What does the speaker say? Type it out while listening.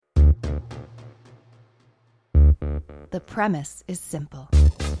The premise is simple.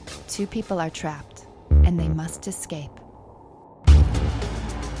 Two people are trapped, and they must escape.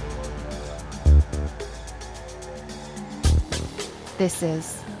 This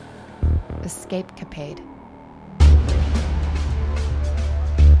is Escapecapade.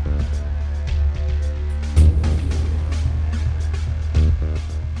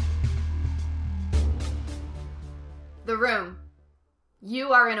 The room.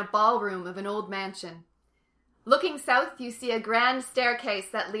 You are in a ballroom of an old mansion. Looking south, you see a grand staircase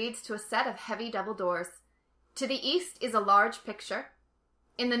that leads to a set of heavy double doors. To the east is a large picture.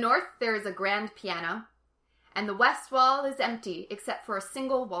 In the north, there is a grand piano. And the west wall is empty except for a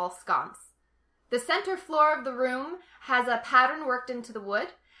single wall sconce. The center floor of the room has a pattern worked into the wood,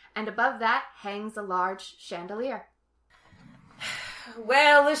 and above that hangs a large chandelier.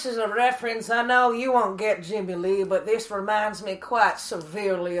 Well, this is a reference. I know you won't get, Jimmy Lee, but this reminds me quite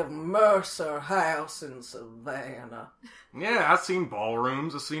severely of Mercer House in Savannah. Yeah, I've seen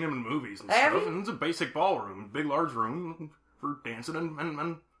ballrooms. I've seen them in movies and Have stuff. you? And it's a basic ballroom. Big, large room for dancing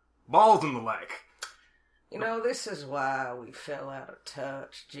and balls and the like. You know, this is why we fell out of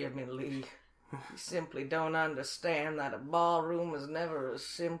touch, Jimmy Lee. You simply don't understand that a ballroom is never a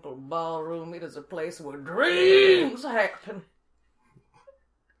simple ballroom. It is a place where dreams happen.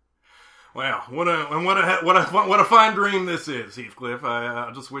 Well, what a fine dream this is, Heathcliff.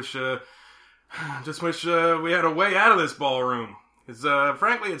 I just wish we had a way out of this ballroom. It's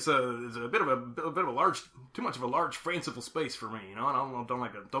frankly, it's a bit of a large, too much of a large, fanciful space for me. You know, I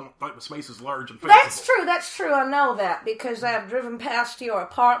don't like the space is large and fanciful. That's true. I know that because I've driven past your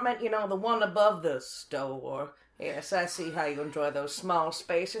apartment. You know, the one above the store. Yes, I see how you enjoy those small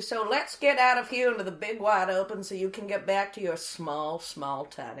spaces. So let's get out of here into the big wide open so you can get back to your small,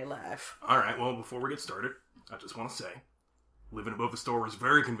 tiny life. All right. Well, before we get started, I just want to say, living above the store is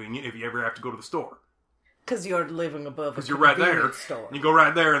very convenient if you ever have to go to the store. Because you're living above a Because you're right there. store. You go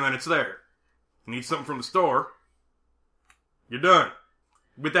right there and then it's there. You need something from the store. You're done.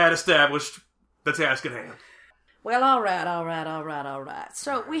 With that established, the task at hand. Well, all right.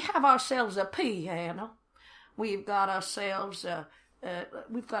 So we have ourselves a piano. We've got ourselves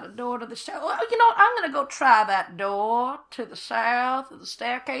we've got a door to the south. Well, you know, I'm going to go try that door to the south of the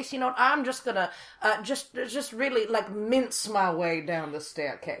staircase. You know, I'm just going to just really like mince my way down the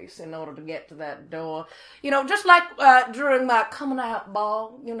staircase in order to get to that door. You know, just like during my coming out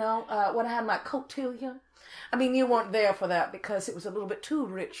ball, you know, when I had my cotillion. I mean, you weren't there for that because it was a little bit too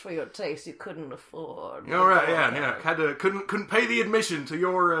rich for your taste. You couldn't afford. All right, yeah. Couldn't pay the admission to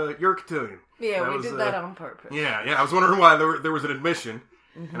your cotillion. Yeah, we did that on purpose. Yeah. I was wondering why there was an admission,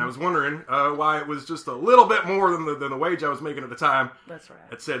 and I was wondering why it was just a little bit more than the wage I was making at the time. That's right.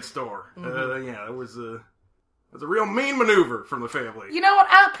 At said store. It was a real mean maneuver from the family. You know what?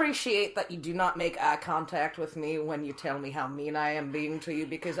 I appreciate that you do not make eye contact with me when you tell me how mean I am being to you,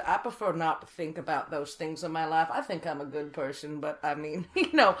 because I prefer not to think about those things in my life. I think I'm a good person, but I mean,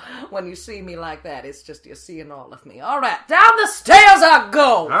 you know, when you see me like that, it's just you're seeing all of me. All right, down the stairs I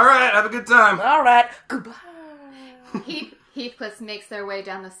go. All right, have a good time. All right, goodbye. Heathcliff makes their way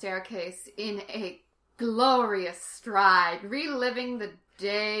down the staircase in a glorious stride, reliving the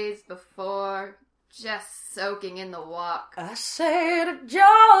days before, just soaking in the walk. I said,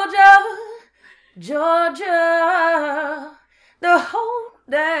 Georgia, the whole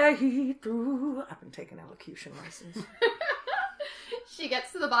day through. I've been taking elocution lessons. She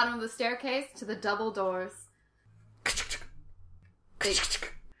gets to the bottom of the staircase to the double doors.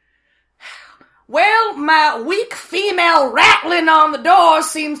 Well, my weak female rattling on the door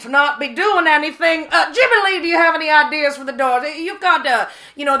seems to not be doing anything. Jimmy Lee, do you have any ideas for the doors? You've got,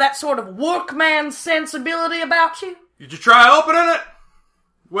 that sort of workman sensibility about you. Did you try opening it?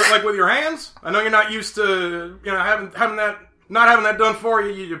 With your hands? I know you're not used to, having that done for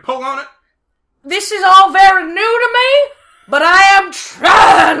you. You pull on it? This is all very new to me, but I am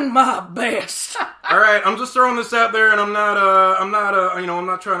trying my best. All right, I'm just throwing this out there, and I'm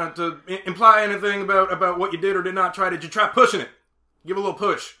not trying to imply anything about what you did or did not try. Did you try pushing it? Give it a little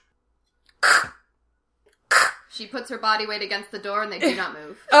push. She puts her body weight against the door, and they do not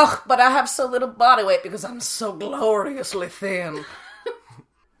move. Ugh, but I have so little body weight because I'm so gloriously thin.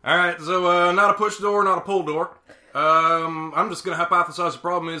 All right, so not a push door, not a pull door. I'm just gonna hypothesize the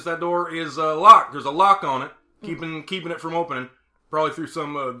problem is that door is locked. There's a lock on it, keeping it from opening. Probably through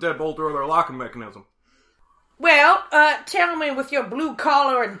some deadbolt or other locking mechanism. Well, tell me with your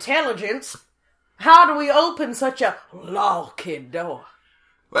blue-collar intelligence, how do we open such a locked door?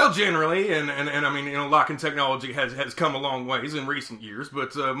 Well, generally, and I mean, locking technology has come a long ways in recent years,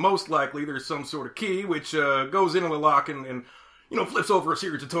 but most likely there's some sort of key which goes into the lock and flips over a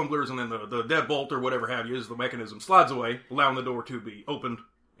series of tumblers, and then the deadbolt or whatever have you, as the mechanism slides away, allowing the door to be opened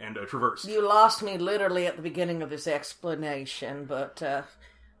and traversed. You lost me literally at the beginning of this explanation, but,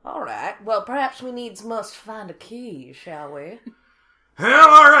 all right. Well, perhaps we must find a key, shall we? Hell,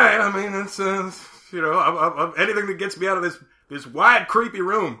 all right. I mean, it's anything that gets me out of this wide, creepy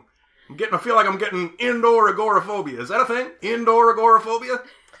room. I feel like I'm getting indoor agoraphobia. Is that a thing? Indoor agoraphobia?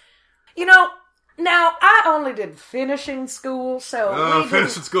 Now, I only did finishing school, so...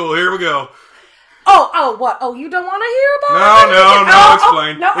 finishing school, here we go. Oh, what? Oh, you don't want to hear about it? No,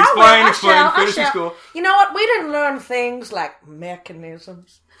 explain. No, Explain, finishing school. You know what? We didn't learn things like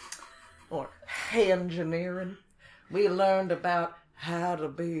mechanisms or engineering. We learned about how to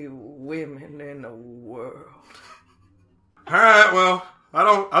be women in the world. All right, well...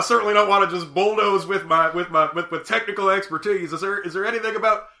 I certainly don't want to just bulldoze with technical expertise. Is there anything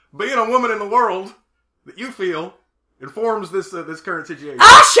about being a woman in the world that you feel informs this current situation?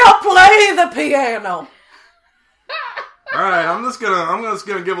 I shall play the piano. All right, I'm just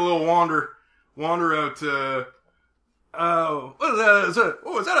gonna give a little wander out to. What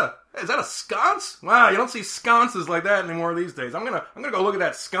is that? Is that a sconce? Wow, you don't see sconces like that anymore these days. I'm gonna go look at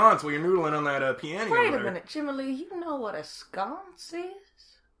that sconce while you're noodling on that piano. Wait a minute, Jimmy Lee. You know what a sconce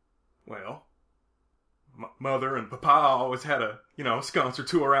is? Well, mother and papa always had a sconce or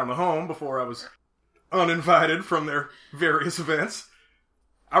two around the home before I was uninvited from their various events.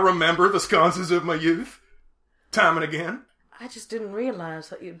 I remember the sconces of my youth, time and again. I just didn't realize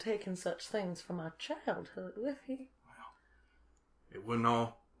that you'd taken such things from my childhood with you. Well, it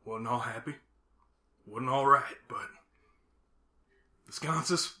wasn't all happy, wasn't all right, but the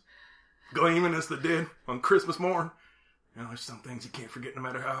sconces gleaming as they did on Christmas morn. There's some things you can't forget no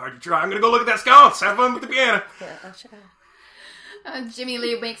matter how hard you try. I'm gonna go look at that sconce. Have fun with the piano. Yeah, I'll try. Jimmy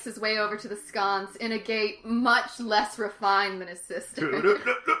Lee makes his way over to the sconce in a gait much less refined than his sister.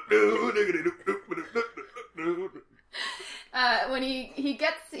 When he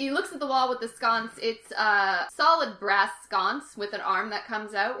looks at the wall with the sconce, it's a solid brass sconce with an arm that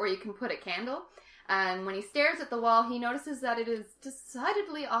comes out where you can put a candle. And when he stares at the wall, he notices that it is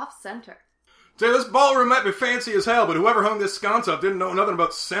decidedly off-center. Say, this ballroom might be fancy as hell, but whoever hung this sconce up didn't know nothing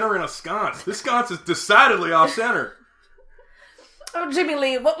about centering a sconce. This sconce is decidedly off-center. Oh, Jimmy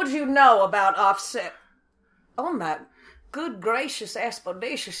Lee, what would you know about offset? Oh, my good gracious,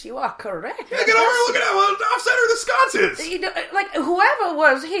 Aspodacious, you are correct. Yeah, get over and look at how off-center the sconce is. Whoever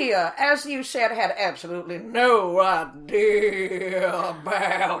was here, as you said, had absolutely no idea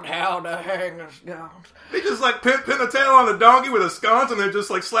about how to hang a sconce. They just pin the tail on the donkey with a sconce and then just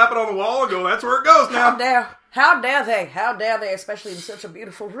slap it on the wall and go, that's where it goes now. How dare they, especially in such a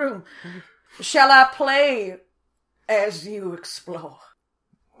beautiful room. Shall I play as you explore?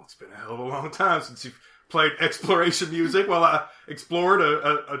 Well, it's been a hell of a long time since you've played exploration music while I explored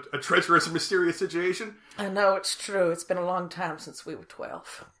a treacherous and mysterious situation. I know, it's true. It's been a long time since we were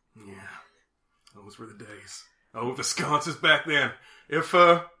 12. Yeah, those were the days. Oh, the sconces back then. If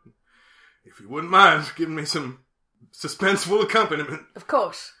you wouldn't mind giving me some suspenseful accompaniment. Of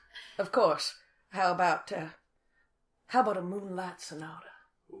course. How about a Moonlight Sonata?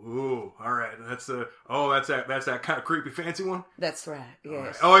 Ooh, all right. That's that kind of creepy fancy one. That's right. Yes.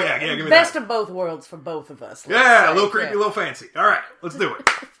 Right. Oh yeah, give me Best that. of both worlds for both of us. Yeah, a little creepy, a little fancy. All right, let's do it.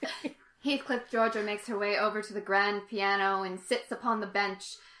 Heathcliff Georgia makes her way over to the grand piano and sits upon the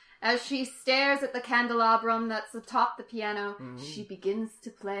bench. As she stares at the candelabrum that's atop the piano, she begins to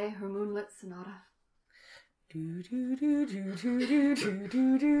play her Moonlit Sonata. I'm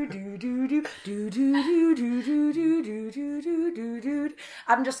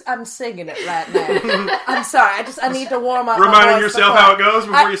singing it right now. I'm sorry. I need to warm up. Reminding yourself how it goes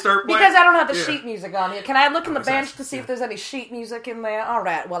before you start playing? Because I don't have the sheet music on here. Can I look in the bench to see if there's any sheet music in there? All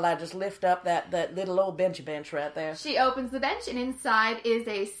right. Well, I just lift up that little old benchy bench right there. She opens the bench and inside is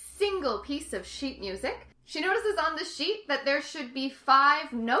a single piece of sheet music. She notices on the sheet that there should be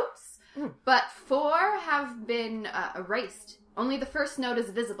 5 notes. But 4 have been erased. Only the first note is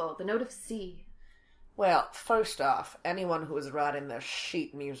visible, the note of C. Well, first off, anyone who is writing their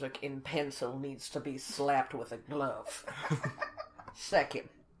sheet music in pencil needs to be slapped with a glove. Second,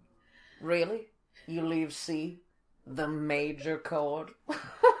 really? You leave C, the major chord?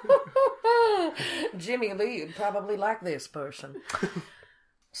 Jimmy Lee, you'd probably like this person.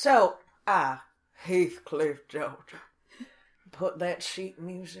 So, I, Heathcliff Georgia, put that sheet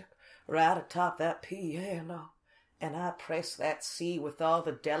music right atop that piano, and I press that C with all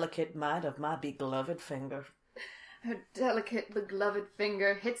the delicate might of my beloved finger. Her delicate, beloved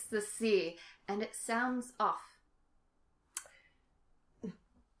finger hits the C, and it sounds off.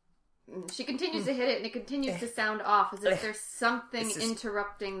 She continues to hit it, and it continues to sound off, as if there's something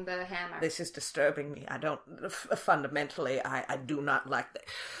interrupting the hammer. This is disturbing me. I don't... Fundamentally, I do not like that.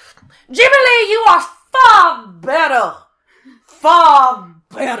 Jimmy Lee, you are far better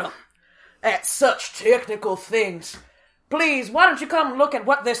at such technical things. Please, why don't you come look at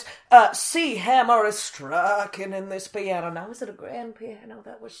what this C hammer is striking in this piano. Now, is it a grand piano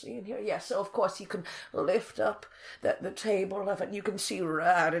that we're seeing here? Yes, so of course you can lift up the table of it. You can see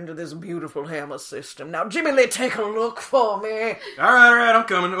right into this beautiful hammer system. Now, Jimmy Lee, take a look for me. All right, I'm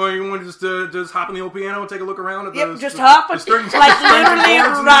coming. Oh, you want to just hop on the old piano and take a look around at the just hop the strings, like literally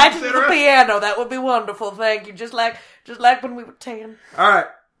right into the piano. That would be wonderful. Thank you. Just like when we were 10. All right.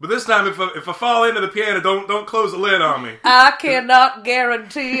 But this time, if I fall into the piano, don't close the lid on me. I cannot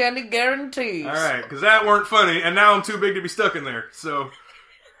guarantee any guarantees. All right, because that weren't funny, and now I'm too big to be stuck in there. So,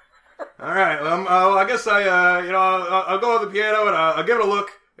 all right, I guess I'll go with the piano and I'll give it a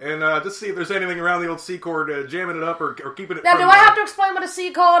look and just see if there's anything around the old C chord, jamming it up or keeping it. Now, do I have to explain what a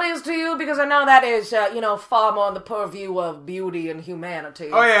C chord is to you? Because I know that is, far more in the purview of beauty and humanity.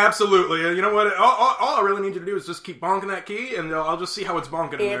 Oh yeah, absolutely. You know what? All I really need you to do is just keep bonking that key, and I'll just see how it's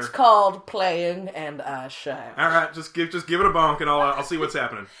bonking in there. It's called playing, and I shall. All right, just give it a bonk, and I'll see what's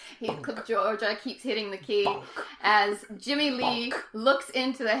happening. Heathcliff Georgia keeps hitting the key as Jimmy Lee looks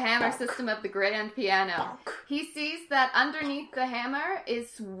into the hammer system of the grand piano. He sees that underneath the hammer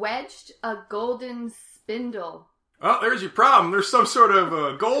is wedged a golden spindle. Oh, there's your problem. There's some sort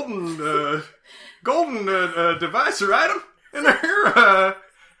of golden device or item in there.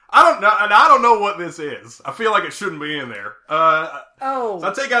 I don't know what this is. I feel like it shouldn't be in there. So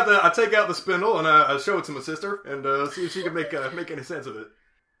I take out the spindle and I show it to my sister and see if she can make any sense of it.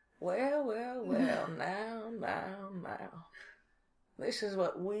 Well, now. This is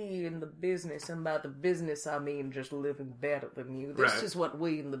what we in the business, and by the business I mean just living better than you. This is what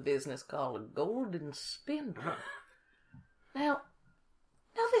we in the business call a golden spindle. Uh-huh. Now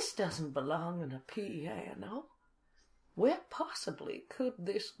this doesn't belong in a piano. Where possibly could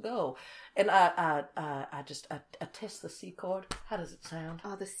this go? And I test the C chord. How does it sound?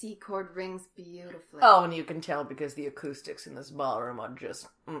 Oh, the C chord rings beautifully. Oh, and you can tell because the acoustics in this ballroom are just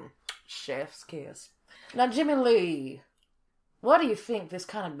chef's kiss. Now, Jimmy Lee, what do you think this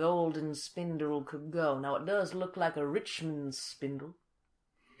kind of golden spindle could go? Now, it does look like a Richmond spindle.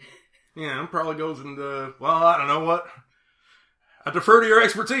 Yeah, it probably goes into, I don't know what. I defer to your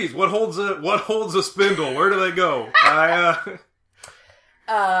expertise. What holds a spindle? Where do they go? That's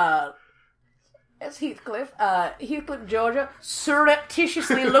Heathcliff. Heathcliff Georgia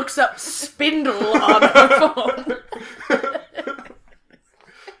surreptitiously looks up spindle on her phone.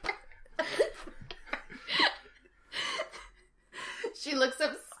 She looks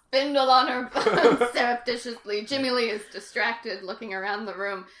up spindle on her phone surreptitiously. Jimmy Lee is distracted, looking around the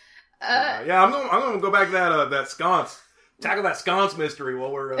room. I'm going to go back to that sconce. Tackle that sconce mystery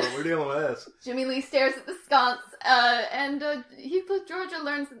while we're dealing with this. Jimmy Lee stares at the sconce, and Heathcliff Georgia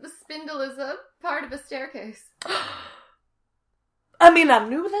learns that the spindle is a part of a staircase. I knew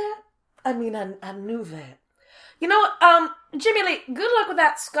that. I knew that. You know, Jimmy Lee, good luck with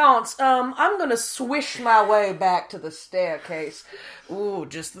that sconce. I'm gonna swish my way back to the staircase. Ooh,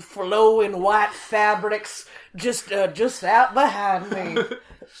 just the flowing white fabrics, just out behind me.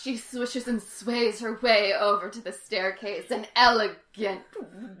 She swishes and sways her way over to the staircase, an elegant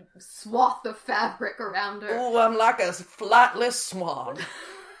swath of fabric around her. Ooh, I'm like a flightless swan.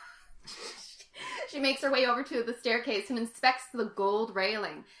 She makes her way over to the staircase and inspects the gold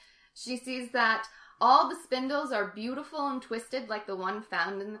railing. She sees that all the spindles are beautiful and twisted like the one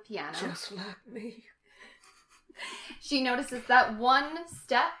found in the piano. Just like me. She notices that one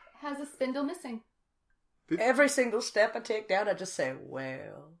step has a spindle missing. Every single step I take down, I just say,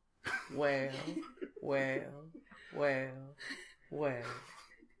 well. And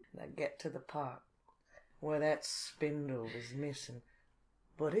I get to the part where that spindle is missing.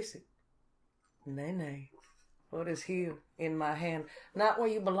 What is it? Nay. What is here in my hand? Not where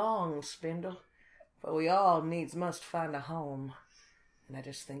you belong, spindle. For we all needs must find a home. And I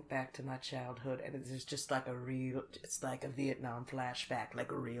just think back to my childhood, and it's just like it's like a Vietnam flashback,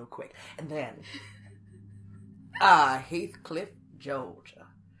 like real quick. And then, Heathcliff Georgia,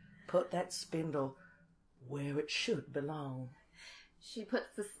 put that spindle where it should belong. She puts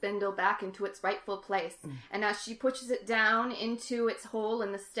the spindle back into its rightful place, and as she pushes it down into its hole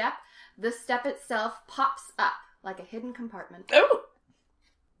in the step itself pops up like a hidden compartment. Oh!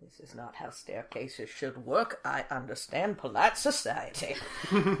 This is not how staircases should work. I understand polite society.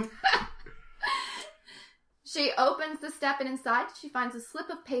 She opens the step, and inside she finds a slip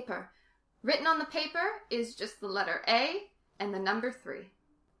of paper. Written on the paper is just the letter A and the number 3.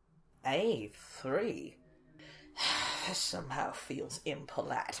 A3? This somehow feels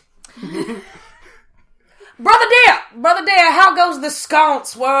impolite. Brother dear, how goes the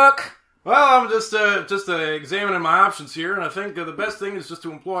sconce work? Well, I'm just examining my options here, and I think the best thing is just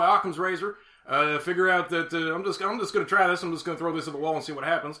to employ Occam's razor. Figure out that I'm just going to try this. I'm just going to throw this at the wall and see what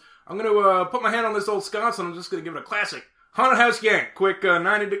happens. I'm going to put my hand on this old sconce, and I'm just going to give it a classic haunted house yank. Quick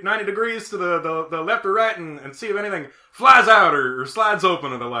 90 degrees to the left or right, and see if anything flies out or slides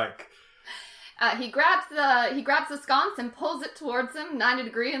open or the like. He grabs the sconce and pulls it towards him, 90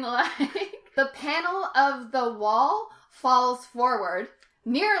 degree and the like. The panel of the wall falls forward,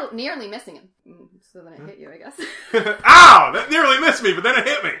 nearly missing him. So then it hit you, I guess. Ow! That nearly missed me, but then it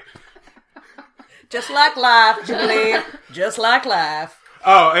hit me. Just like life, Jubilee. Just like life.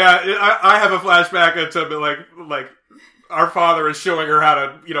 Oh, yeah, I have a flashback to like our father is showing her how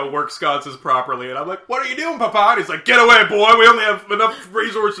to, work sconces properly. And I'm like, what are you doing, Papa? And he's like, get away, boy. We only have enough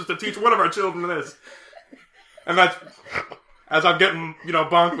resources to teach one of our children this. And that's as I'm getting,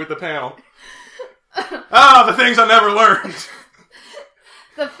 bonked with the panel. The things I never learned.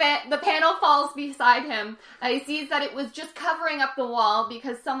 The panel falls beside him. He sees that it was just covering up the wall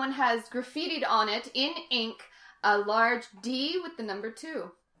because someone has graffitied on it in ink a large D with the number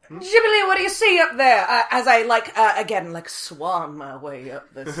 2. Jubilee, what do you see up there? As I, swan my way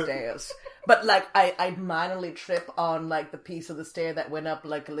up the stairs. But, I minorly trip on, the piece of the stair that went up, a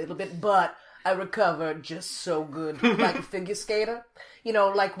little bit, but I recover just so good. Like a figure skater.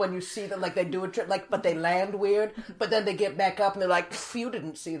 When you see them, they do a trick, but they land weird, but then they get back up and they're like, you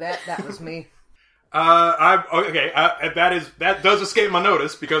didn't see that. That was me. That does escape my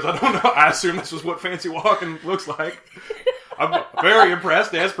notice because I don't know. I assume this is what fancy walking looks like. I'm very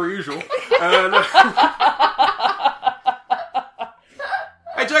impressed, as per usual. Hey,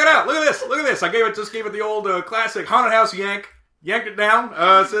 check it out. Look at this. I just gave it the old classic haunted house yank. Yanked it down.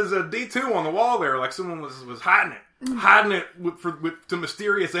 It says D2 on the wall there, like someone was hiding it. Hiding it to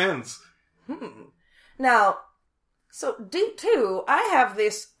mysterious ends. Now, so D2, I have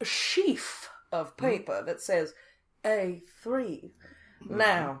this sheaf of paper that says A3.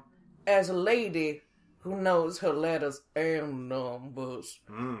 Now, as a lady who knows her letters and numbers,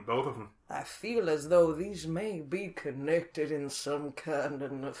 both of them, I feel as though these may be connected in some kind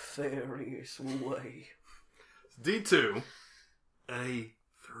of nefarious way. D2, A3.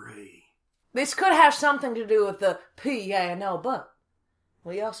 This could have something to do with the piano, but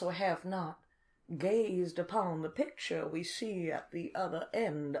we also have not gazed upon the picture we see at the other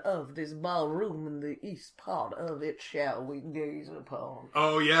end of this ballroom in the east part of it. Shall we gaze upon?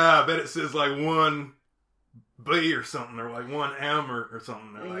 Oh, yeah, I bet it says 1B or something, or 1M or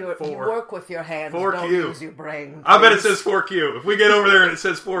something. Or 4. You work with your hands, 4Q. Don't use your brain. Please. I bet it says 4Q. If we get over there and it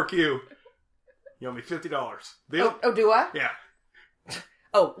says 4Q, you owe me $50. Deal? Oh, do I? Yeah.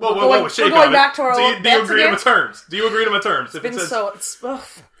 Oh, whoa, shake we're going on back it. to our old Do you agree again? to my terms? Do you agree to my terms? If It's it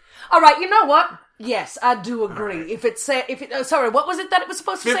says... All right, you know what? Yes, I do agree. Right. Sorry, what was it that it was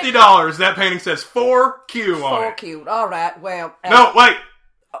supposed to say? $50. That painting says 4Q on it. 4Q. All right, well... No, wait.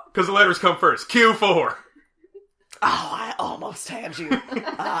 Because the letters come first. Q4. Oh, I almost had you.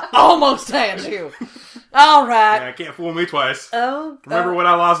 All right. Yeah, can't fool me twice. Oh. Remember when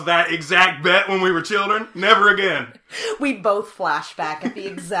I lost that exact bet when we were children? Never again. We both flash back at the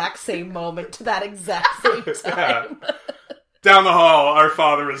exact same moment to that exact same time. Yeah. Down the hall, our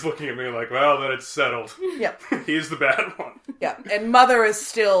father is looking at me like, well, then it's settled. Yep. He's the bad one. Yeah, and Mother is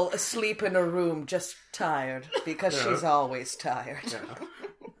still asleep in her room, just tired, because she's always tired. Yeah.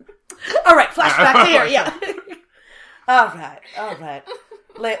 All right, flashback here, yeah. All right.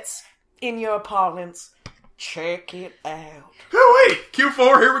 Let's, in your parlance, check it out. Hooey!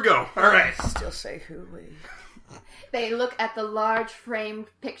 Q4, here we go. All right. Still say hooey. They look at the large framed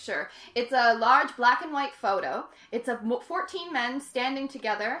picture. It's a large black and white photo. It's of 14 men standing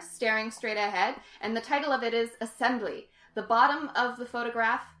together, staring straight ahead, and the title of it is Assembly. The bottom of the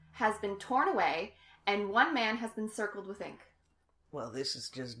photograph has been torn away, and one man has been circled with ink. Well, this is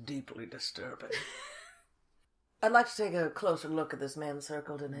just deeply disturbing. I'd like to take a closer look at this man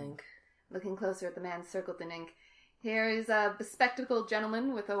circled in ink. Looking closer at the man circled in ink. Here is a bespectacled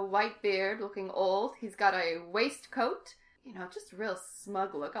gentleman with a white beard, looking old. He's got a waistcoat. Just a real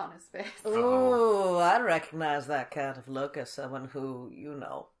smug look on his face. Oh, I recognize that kind of look as someone who,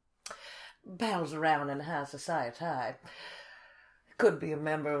 pals around in high society. Could be a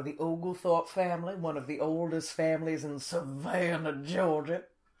member of the Oglethorpe family, one of the oldest families in Savannah, Georgia.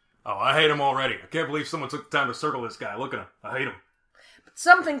 Oh, I hate him already. I can't believe someone took the time to circle this guy. Look at him. I hate him. But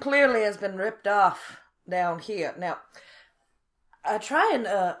something clearly has been ripped off down here. Now, I try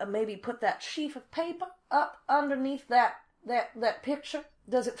and maybe put that sheaf of paper up underneath that that picture,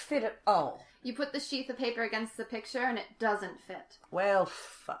 does it fit at all? You put the sheath of paper against the picture, and it doesn't fit. Well,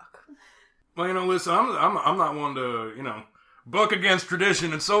 fuck. Well, listen, I'm not one to, buck against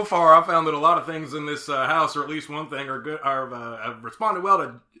tradition, and so far I've found that a lot of things in this house, or at least one thing, have responded well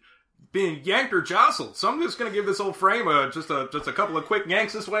to being yanked or jostled. So I'm just going to give this old frame just a couple of quick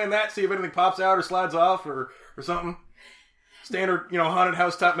yanks this way and that, see if anything pops out or slides off or something. Standard, haunted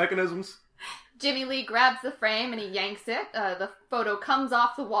house type mechanisms. Jimmy Lee grabs the frame and he yanks it. The photo comes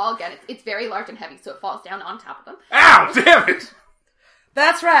off the wall again. It's very large and heavy, so it falls down on top of him. Ow! Damn it!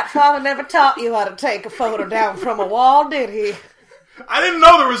 That's right, Father never taught you how to take a photo down from a wall, did he? I didn't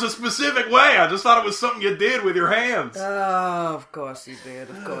know there was a specific way. I just thought it was something you did with your hands. Oh, of course he did.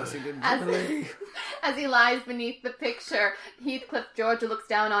 Of course he did. As he lies beneath the picture, Heathcliff Georgia looks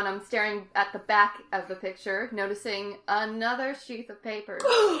down on him, staring at the back of the picture, noticing another sheath of paper.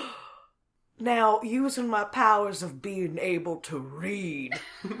 Now, using my powers of being able to read,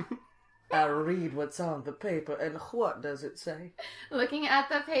 I read what's on the paper, and what does it say? Looking at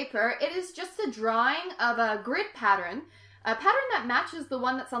the paper, it is just a drawing of a grid pattern, a pattern that matches the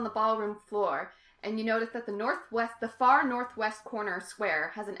one that's on the ballroom floor, and you notice that the far northwest corner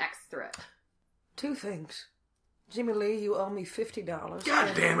square has an X through it. 2 things. Jimmy Lee, you owe me $50.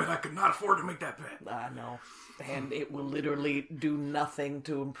 God damn it, I could not afford to make that bet. I know. And it will literally do nothing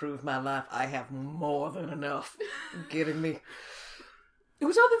to improve my life. I have more than enough. You kidding me? It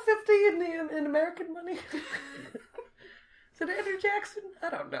was only $50 in American money. Is it Andrew Jackson? I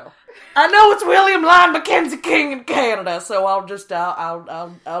don't know. I know it's William Lyon Mackenzie King in Canada, so I'll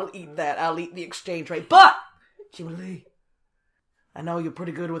eat that. I'll eat the exchange rate. But, Jimmy Lee, I know you're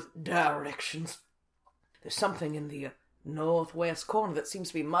pretty good with directions. There's something in the northwest corner that seems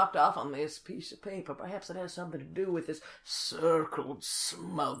to be marked off on this piece of paper. Perhaps it has something to do with this circled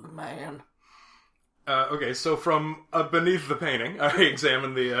smug man. Okay, so from beneath the painting, I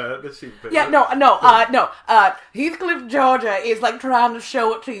examined the sheet of paper. Yeah, no. Heathcliff Georgia is like trying to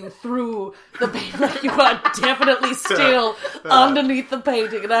show it to you through the painting. Like you are definitely still underneath the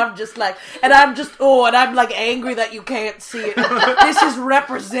painting, and I'm like angry that you can't see it. This is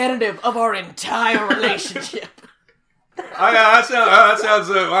representative of our entire relationship. That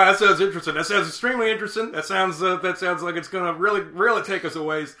sounds interesting. That sounds extremely interesting. That sounds like it's gonna really take us a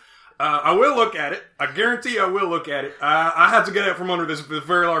ways. I will look at it. I guarantee I will look at it. I have to get it from under this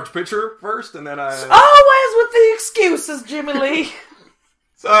very large picture first, and then I... Always with the excuses, Jimmy Lee.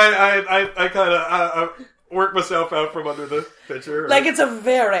 So I kind of work myself out from under the picture. Like it's a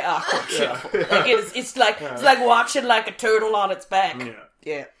very awkward shuffle. Yeah. Like it's like watching like a turtle on its back.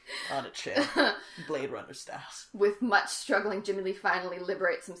 Yeah. On its shell. Blade Runner styles. With much struggling, Jimmy Lee finally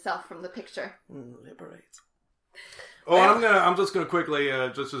liberates himself from the picture. Liberates. Oh, well, I'm just gonna quickly,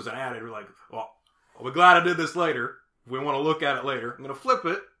 just as an added, I'll be glad I did this later. If we want to look at it later, I'm gonna flip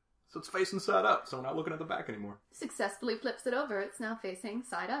it so it's facing side up, so we're not looking at the back anymore. Successfully flips it over. It's now facing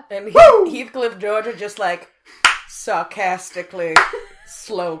side up. And Heathcliff Georgia just sarcastically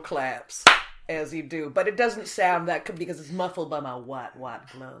slow claps as you do, but it doesn't sound that good because it's muffled by my white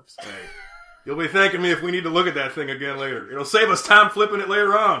gloves. Hey, you'll be thanking me if we need to look at that thing again later. It'll save us time flipping it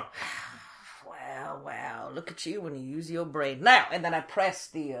later on. Wow, look at you when you use your brain. Now, and then I press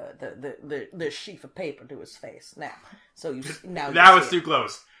the sheaf of paper to his face. Now it's too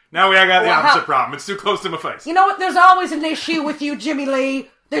close. Now I got the opposite problem. It's too close to my face. You know what? There's always an issue with you, Jimmy Lee.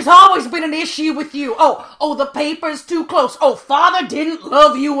 There's always been an issue with you. Oh, the paper's too close. Oh, Father didn't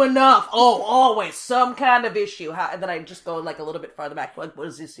love you enough. Oh, always some kind of issue. And then I just go like a little bit farther back. Like, what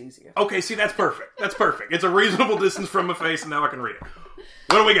is this easier? Okay, see, that's perfect. That's perfect. It's a reasonable distance from my face, and now I can read it.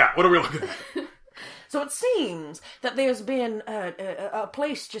 What do we got? What are we looking at? So it seems that there's been a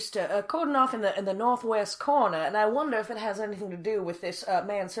place just cordoned off in the northwest corner, and I wonder if it has anything to do with this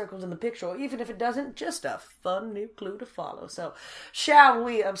man circled in the picture, or even if it doesn't, just a fun new clue to follow. So, shall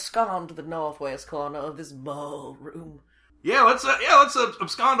we abscond to the northwest corner of this ballroom? Yeah, let's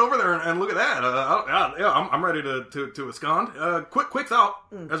abscond over there and look at that. I'm ready to abscond. Quick thought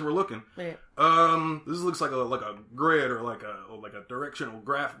as we're looking. Yeah. This looks like a grid or like a directional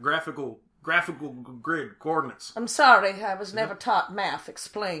graphical grid coordinates. I'm sorry, I was never taught math.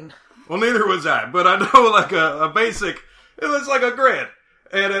 Explain. Well, neither was I, but I know like a basic. It looks like a grid,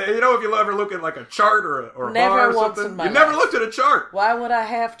 and if you ever look at like a chart or a bar or something, never looked at a chart. Why would I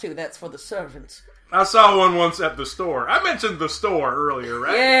have to? That's for the servants. I saw one once at the store. I mentioned the store earlier,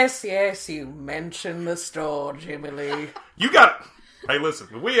 right? Yes, you mentioned the store, Jimmy Lee. Hey, listen,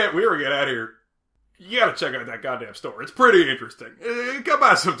 when we ever get out of here, you gotta check out that goddamn store. It's pretty interesting. Come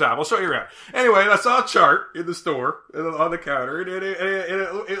by sometime. I'll show you around. Anyway, I saw a chart in the store on the counter, and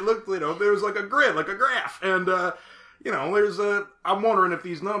it looked, there was like a grid, like a graph. And, there's I'm wondering if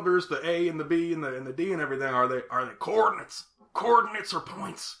these numbers, the A and the B and the D and everything, are they coordinates? Coordinates or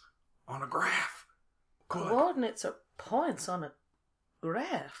points on a graph? Coordinates or points on a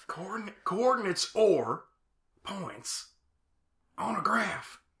graph? Coordinates or points on a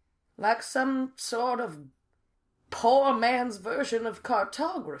graph. Like some sort of poor man's version of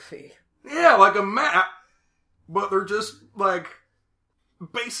cartography. Yeah, like a map, but they're just, like,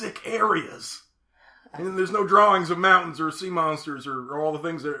 basic areas. And there's no drawings of mountains or sea monsters or all the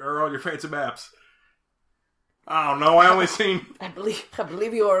things that are on your fancy maps. I don't know, I only seen... I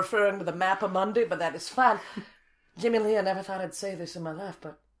believe you are referring to the Mappamundi, but that is fine. Jimmy Lee, I never thought I'd say this in my life,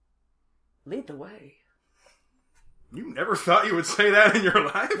 but lead the way. You never thought you would say that in your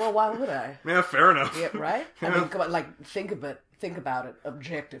life? Well, why would I? Yeah, fair enough. Yeah, right? Yeah. I mean, come on, like, think about it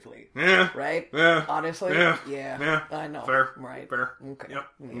objectively. Yeah. Right? Yeah. Honestly? Yeah. Yeah. I know. Fair. Right. Fair. Okay. Yep.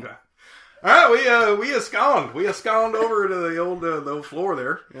 Yeah. Okay. Alright, we abscond. We abscond over to the old floor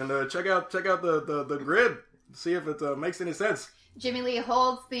there and check out the grid. See if it makes any sense. Jimmy Lee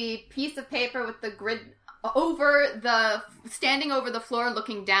holds the piece of paper with the grid standing over the floor,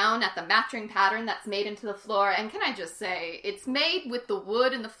 looking down at the matching pattern that's made into the floor. And can I just say, it's made with the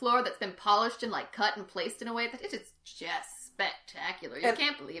wood in the floor that's been polished and like cut and placed in a way that it is just spectacular. You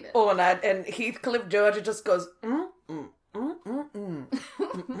can't believe it. Oh, and Heathcliff Georgia just goes,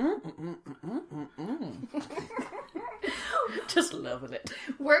 Just loving it.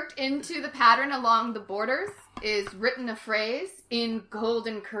 Worked into the pattern along the borders is written a phrase in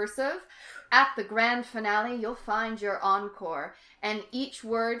golden cursive. At the grand finale, you'll find your encore, and each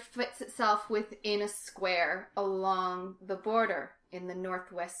word fits itself within a square along the border. In the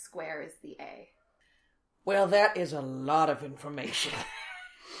northwest square is the A. Well, that is a lot of information.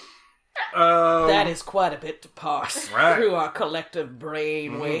 That is quite a bit to parse through our collective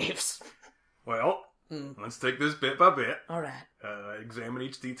brain waves. Well, let's take this bit by bit. All right. Examine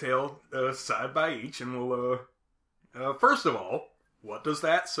each detail side by each, and we'll... first of all, what does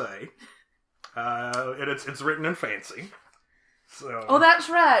that say? It's written in fancy. So, oh, that's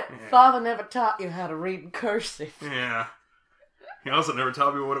right. Yeah. Father never taught you how to read in cursive. Yeah. He also never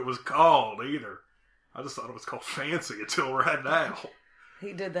taught me what it was called, either. I just thought it was called fancy until right now.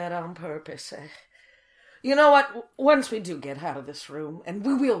 He did that on purpose. You know what? Once we do get out of this room, and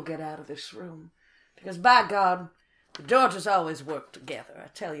we will get out of this room, because by God, the Georges always work together. I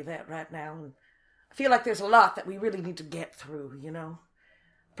tell you that right now. And I feel like there's a lot that we really need to get through, you know?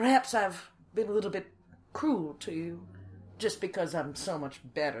 Perhaps I've been a little bit cruel to you, just because I'm so much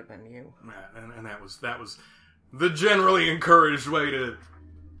better than you. And that was the generally encouraged way to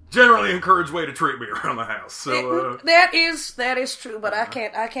treat me around the house. So that is true, but I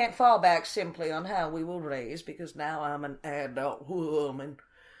can't fall back simply on how we will raise, because now I'm an adult woman,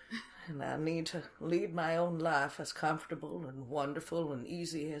 and I need to lead my own life as comfortable and wonderful and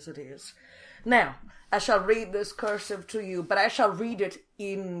easy as it is. Now, I shall read this cursive to you, but I shall read it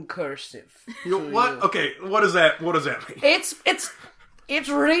in cursive. What? Okay, what does that mean? It's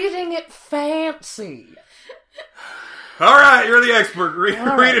reading it fancy. All right, you're the expert.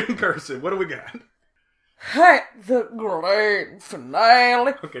 Read it in cursive. What do we got? At the grand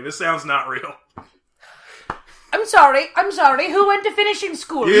finale. Okay, this sounds not real. I'm sorry. Who went to finishing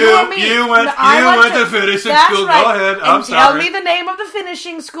school? You or me? You went to finishing school. Right. Go ahead. And sorry. tell me the name of the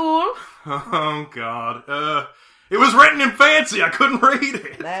finishing school. Oh, God. It was written in fancy. I couldn't read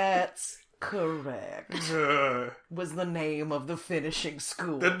it. That's correct. Was the name of the finishing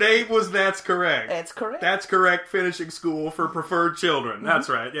school. The name was That's Correct. That's correct. That's Correct Finishing School for Preferred Children. Mm-hmm. That's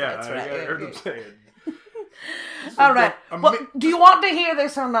right. Yeah. That's right. I heard him say it. All right. Well, do you want to hear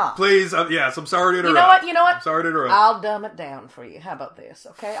this or not? Please. Yes, I'm sorry to interrupt. You know what? I'm sorry to interrupt. I'll dumb it down for you. How about this,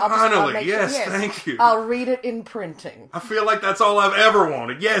 okay? Finally, yes, thank you. I'll read it in printing. I feel like that's all I've ever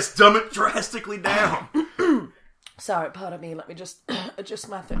wanted. Yes, dumb it drastically down. Sorry, pardon me. Let me just adjust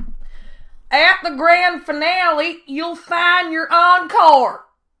my thing. At the grand finale, you'll find your encore.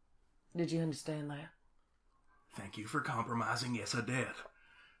 Did you understand that? Thank you for compromising. Yes, I did.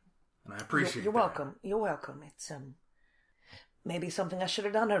 And I appreciate it. You're welcome. You're welcome. It's maybe something I should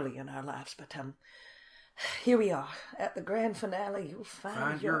have done earlier in our lives, but here we are. At the grand finale, you'll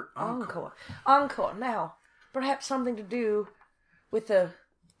find your encore. Encore. Now, perhaps something to do with the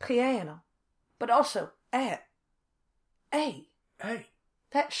piano, but also at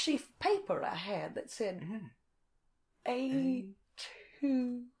that sheaf of paper I had that said A2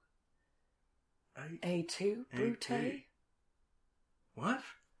 Brute. What?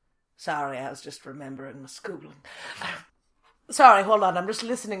 Sorry, I was just remembering my schooling. Sorry, hold on. I'm just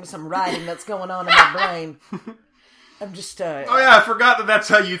listening to some writing that's going on in my brain. I'm just, Oh yeah, I forgot that that's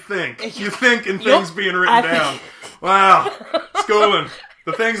how you think. You think in things being written down. Wow. Schooling.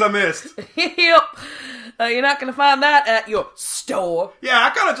 The things I missed. Yep. You're not going to find that at your store. Yeah, I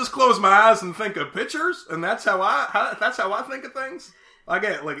kind of just close my eyes and think of pictures, and that's how I think of things. I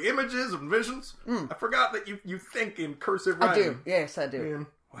get like images and visions. I forgot that you think in cursive writing. I do. Yes, I do. Man.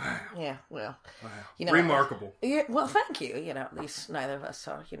 Wow. Yeah, well. Wow. You know, Remarkable. Yeah, well, thank you. You know, at least neither of us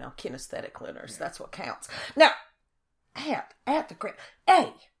are, kinesthetic learners. That's what counts. Now, at the grade,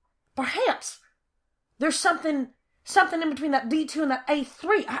 perhaps there's something in between that D2 and that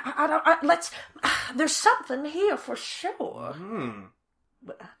A3. There's something here for sure.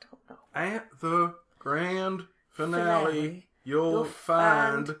 But I don't know. At the grand finale, you'll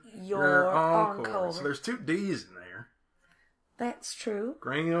find your encore. So there's 2 D's in there. That's true.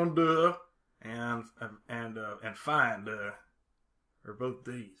 Grand and find are both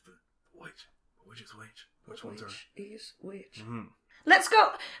D's, but which is which? Which ones are? Which is which? Mm-hmm. Let's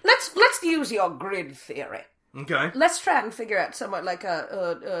go. Let's use your grid theory. Okay. Let's try and figure out somewhat like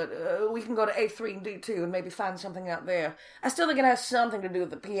we can go to A3 and D2 and maybe find something out there. I still think it has something to do with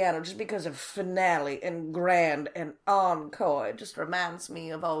the piano just because of finale and grand and encore. It just reminds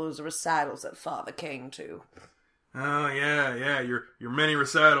me of all those recitals that Father came to. Oh, yeah, your many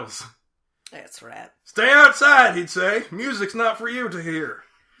recitals. That's right. Stay outside, he'd say. Music's not for you to hear.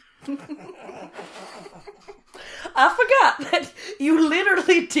 I forgot that you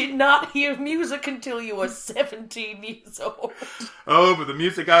literally did not hear music until you were 17 years old. Oh, but the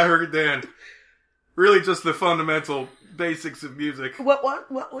music I heard then, really just the fundamental basics of music. What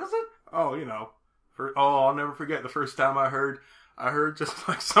was it? Oh, I'll never forget the first time I heard just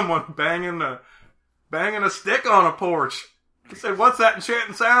like someone banging a stick on a porch. They said, "What's that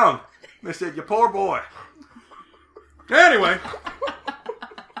enchanting sound?" They said, "You poor boy." Anyway.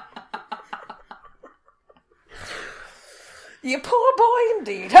 You poor boy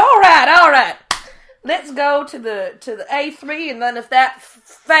indeed. All right. Let's go to the A3, and then if that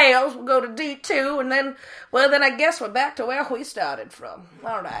fails, we'll go to D2, and then I guess we're back to where we started from.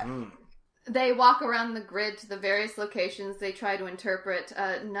 All right. They walk around the grid to the various locations they try to interpret.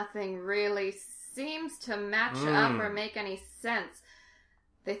 Nothing really seems to match up or make any sense.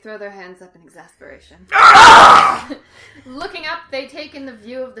 They throw their hands up in exasperation. Looking up, they take in the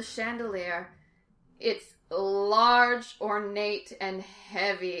view of the chandelier. It's large, ornate, and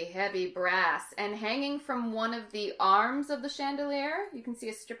heavy brass. And hanging from one of the arms of the chandelier, you can see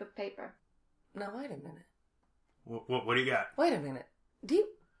a strip of paper. Now, wait a minute. What do you got? Wait a minute. Do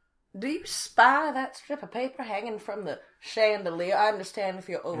you spy that strip of paper hanging from the chandelier? I understand if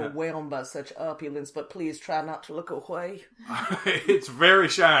you're overwhelmed by such opulence, but please try not to look away. It's very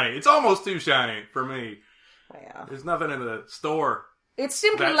shiny. It's almost too shiny for me. Yeah. There's nothing in the store. It's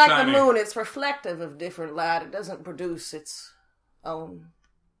simply that like shiny. the moon. It's reflective of different light. It doesn't produce its own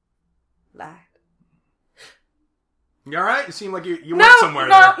light. You alright? You seem like you went somewhere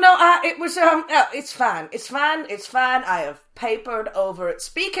there. It was, it's fine. I have papered over it.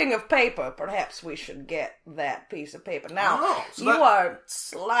 Speaking of paper, perhaps we should get that piece of paper. Now, are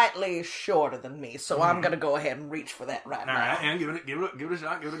slightly shorter than me, so I'm gonna go ahead and reach for that right now. Alright, and give it a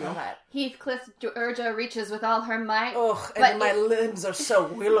shot, give it a go. All right. Heathcliff Georgia reaches with all her might. Oh, and my limbs are so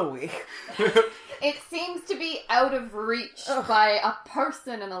willowy. It seems to be out of reach by a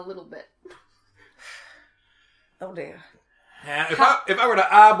person in a little bit. Oh dear. Yeah, if I were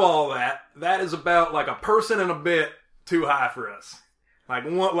to eyeball that is about like a person and a bit too high for us. Like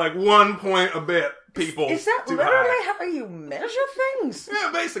 1 point a bit, people. Is that too literally high. how you measure things? Yeah,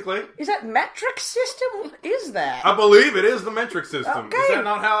 basically. Is that metric system? What is that? I believe it is the metric system. Okay. Is that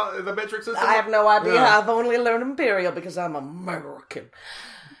not how the metric system? I have no idea. Yeah. I've only learned Imperial because I'm American.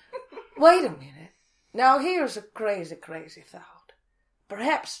 Wait a minute. Now here's a crazy thought.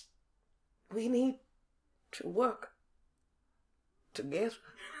 Perhaps we need to work together.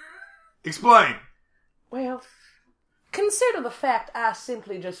 Explain. Well, consider the fact I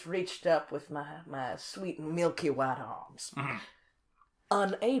simply just reached up with my sweet milky white arms. Mm-hmm.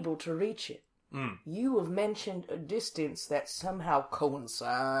 Unable to reach it. You have mentioned a distance that somehow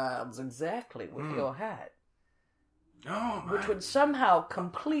coincides exactly with your height. Oh, my. Which would somehow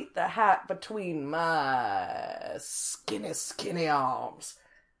complete the height between my skinny arms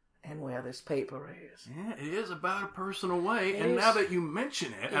and where this paper is. Yeah, it is about a person away, and is. now that you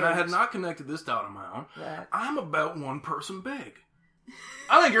mention it, and I had not connected this dot on my own, Right. I'm about one person big.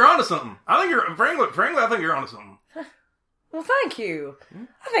 I think you're onto something. Frankly, I think you're onto something. Well, thank you.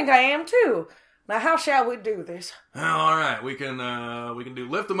 I think I am too. Now, how shall we do this? Well, all right, we can do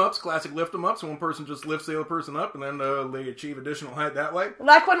lift 'em ups, classic lift 'em ups. One person just lifts the other person up, and then they achieve additional height that way.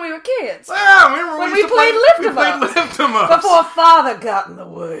 Like when we were kids. Yeah, when we played lift 'em ups. Before Father got in the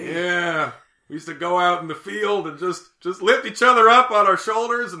way. Yeah, we used to go out in the field and just lift each other up on our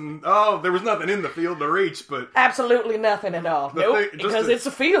shoulders, and there was nothing in the field to reach, but absolutely nothing at all. Nope, because it's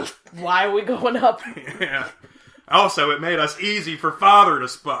a field. Why are we going up? Yeah. Also, it made us easy for Father to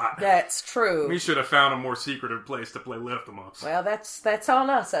spot. That's true. We should have found a more secretive place to play lift 'em ups. Well, that's on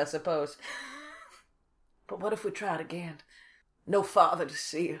us, I suppose. But what if we tried again? No Father to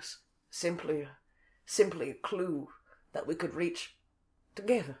see us. Simply a clue that we could reach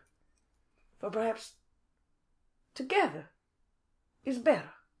together. Or perhaps together is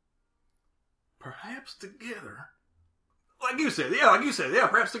better. Perhaps together. Like you said, yeah,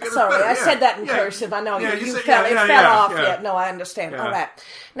 perhaps together. Sorry, better. I said that in cursive. I know you fell off. Yeah, no, I understand. Yeah. All right.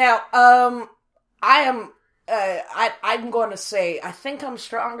 Now, I'm going to say, I think I'm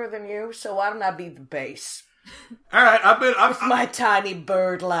stronger than you, so why don't I be the base? All right, with my tiny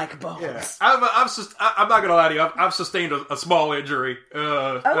bird-like bones. Yeah. I'm not going to lie to you. I've sustained a small injury,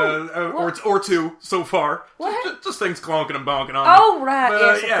 or two so far. What? Just things clonking and bonking on. Oh, right.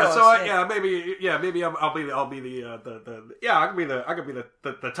 But, yes, of course. Maybe I could be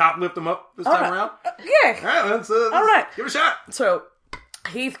the top lift 'em up this time around. Yeah. All right, let's all right. give it a shot. So,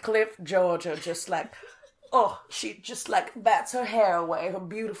 Heathcliff Georgia she just bats her hair away, her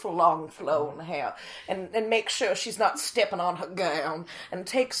beautiful long flowing hair, and makes sure she's not stepping on her gown, and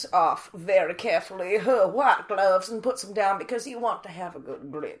takes off very carefully her white gloves and puts them down because you want to have a good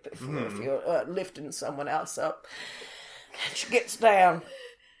grip if you're lifting someone else up. And she gets down.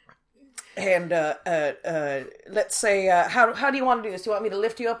 And let's say, how do you want to do this? Do you want me to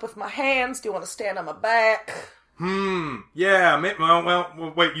lift you up with my hands? Do you want to stand on my back? Yeah.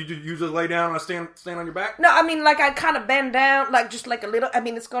 Well, wait. You just lay down and I stand on your back? No, I mean, I kind of bend down, just a little. I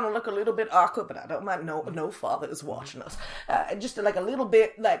mean, it's going to look a little bit awkward, but I don't mind. No Father is watching us. Just a little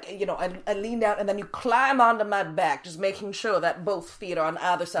bit, I lean down and then you climb onto my back, just making sure that both feet are on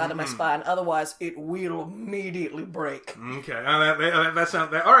either side of my spine. Otherwise, it will immediately break. Okay. That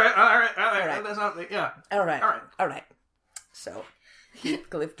sounds. All right. That sounds. Yeah. All right. So.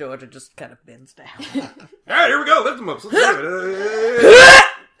 Heathcliff Georgia just kind of bends down. Alright, here we go. Lift them up. Let's do it.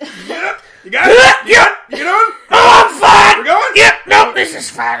 Yeah. You got it? Yeah. You get on? Oh, I'm fine. We're going? Yeah. No, this is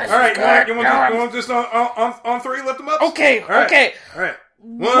fine. Alright, you want just on three lift them up? Okay. Okay. Alright.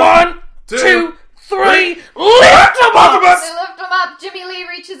 1, 2, 3. Lift them up. They lift him up. Jimmy Lee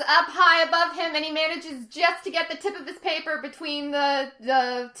reaches up high above him, and he manages just to get the tip of his paper between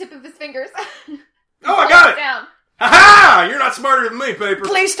the tip of his fingers. Oh, I got it. Down. Ha! You're not smarter than me, paper.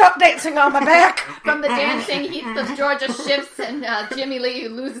 Please stop dancing on my back. From the dancing, Heathcliff Georgia shifts, and Jimmy Lee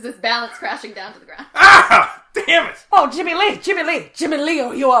loses his balance, crashing down to the ground. Ah! Damn it! Oh, Jimmy Lee,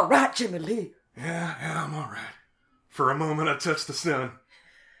 are you all right, Jimmy Lee? Yeah, I'm all right. For a moment, I touched the sun.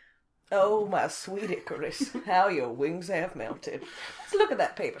 Oh, my sweet Icarus, how your wings have melted. Let's look at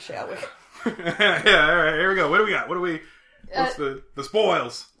that paper, shall we? Yeah, all right, here we go. What do we got? What's the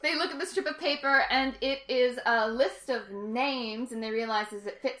spoils? They look at the strip of paper, and it is a list of names, and they realize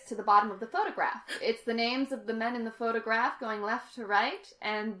it fits to the bottom of the photograph. It's the names of the men in the photograph going left to right,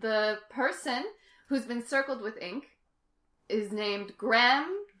 and the person who's been circled with ink is named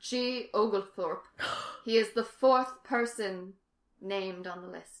Graham G. Oglethorpe. He is the fourth person named on the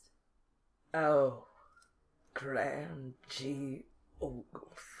list. Oh, Graham G.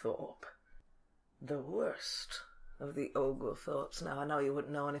 Oglethorpe. The worst of the Oglethorpes. Now, I know you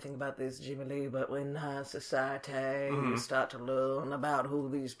wouldn't know anything about this, Jimmy Lee, but in high society, you start to learn about who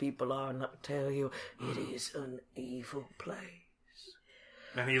these people are, and I'll tell you, it is an evil place.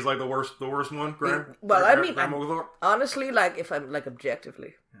 And he's the worst one, Graham? Graham Oglethorpe? Honestly, if I'm,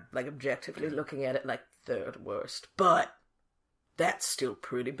 objectively looking at it, third worst. But that's still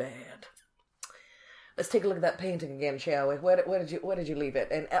pretty bad. Let's take a look at that painting again, shall we? Where did you leave it?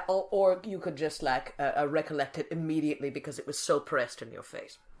 And or you could just recollect it immediately because it was so pressed in your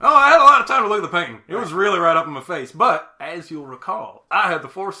face. Oh, I had a lot of time to look at the painting. It was really right up in my face. But as you'll recall, I had the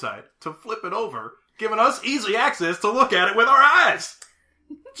foresight to flip it over, giving us easy access to look at it with our eyes.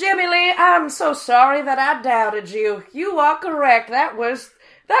 Jimmy Lee, I'm so sorry that I doubted you. You are correct. That was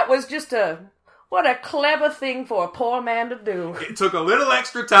just what a clever thing for a poor man to do. It took a little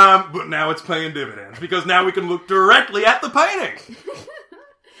extra time, but now it's paying dividends, because now we can look directly at the painting.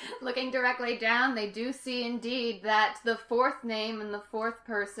 Looking directly down, they do see indeed that the fourth name and the fourth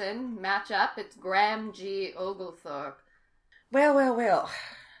person match up. It's Graham G. Oglethorpe. Well.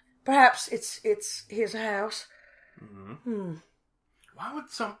 Perhaps it's his house. Mm-hmm.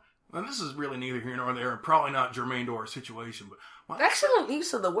 and this is really neither here nor there, and probably not germane to our situation, but... Excellent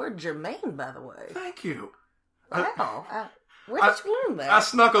use of the word germane, by the way. Thank you. Wow. Where did you learn that? I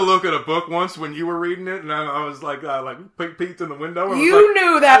snuck a look at a book once when you were reading it, and I was like peeked in the window. And you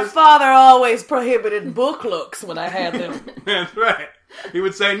knew that father always prohibited book looks when I had them. That's right. He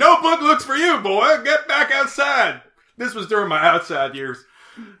would say, "No book looks for you, boy. Get back outside." This was during my outside years.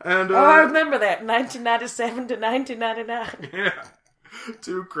 And I remember that, 1997 to 1999. Yeah.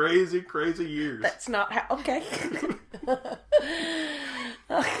 2 crazy, crazy years. That's not how... Okay.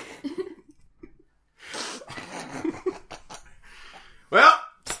 Well,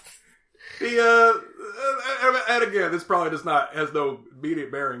 and again, this probably has no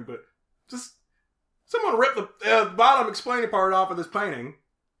immediate bearing, but just someone ripped the bottom explaining part off of this painting,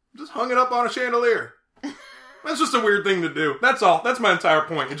 just hung it up on a chandelier. That's just a weird thing to do. That's all. That's my entire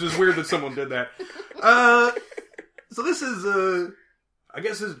point. It's just weird that someone did that. So this is, I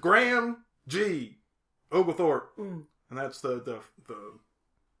guess, is Graham G. Oglethorpe, and that's the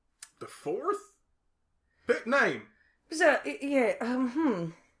fourth name. So, yeah,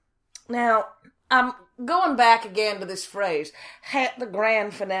 Now, I'm going back again to this phrase, "At the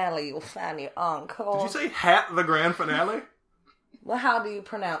grand finale, you'll find your encore." Did you say "hat the grand finale"? Well, how do you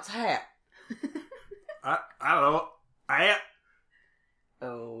pronounce hat? I don't know. Hat.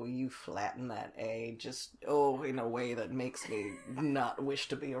 Oh, you flatten that A, in a way that makes me not wish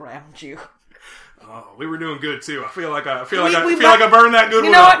to be around you. Oh, we were doing good too. I feel like I burned that goodwill.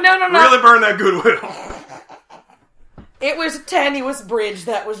 You know what? No. Really burned that goodwill. It was a tenuous bridge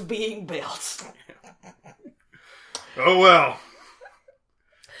that was being built. Oh well.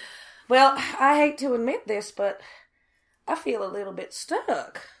 Well, I hate to admit this, but I feel a little bit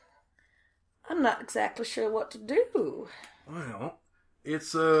stuck. I'm not exactly sure what to do. Well,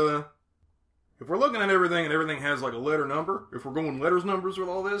 it's if we're looking at everything and everything has like a letter number, if we're going numbers with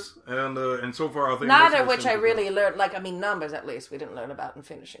all this, and so far I think neither of which I really learned. Numbers at least we didn't learn about in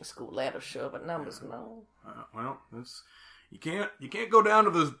finishing school. Letters, sure, but numbers, no. Well, you can't go down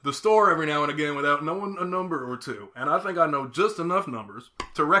to the store every now and again without knowing a number or two, and I think I know just enough numbers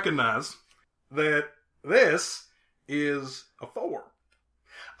to recognize that this is a 4.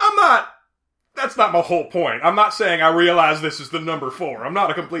 That's not my whole point. I'm not saying I realize this is the number 4. I'm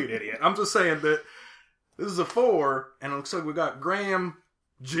not a complete idiot. I'm just saying that this is a 4, and it looks like we got Graham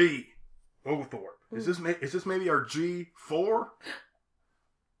G. Oglethorpe. Is this maybe our G4?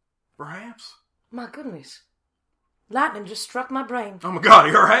 Perhaps? My goodness. Lightning just struck my brain. Oh my god, are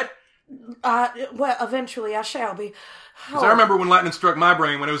you alright? Well, eventually I shall be. Because I remember when lightning struck my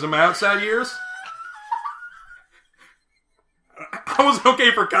brain when it was in my outside years. I was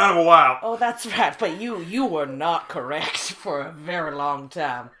okay for kind of a while. Oh, that's right. But you were not correct for a very long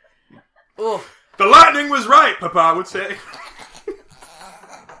time. Oof. The lightning was right, Papa would say.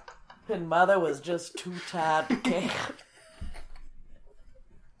 And Mother was just too tired to care.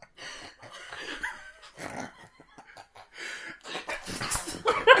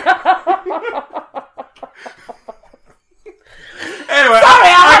 Anyway,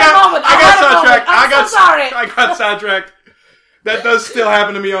 sorry, I got sidetracked. That does still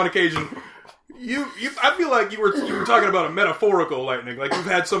happen to me on occasion. I feel like you were talking about a metaphorical lightning, like you've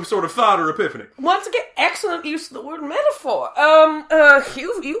had some sort of thought or epiphany. Once again, excellent use of the word metaphor.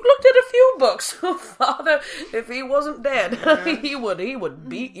 You looked at a few books. Father, if he wasn't dead, he would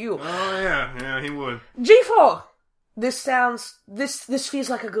beat you. Oh yeah, he would. G4. This feels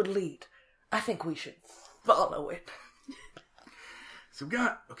like a good lead. I think we should follow it. So we've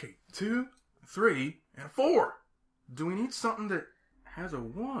got 2, 3, and 4. Do we need something that has a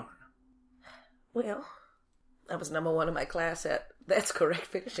 1? Well, I was number 1 in my class at That's Correct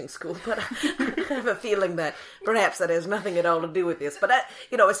finishing school, but I have a feeling that perhaps that has nothing at all to do with this. But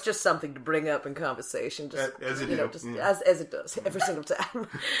it's just something to bring up in conversation, just as it does every single time.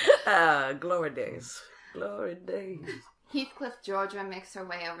 Glory days, glory days. Heathcliff Georgia makes her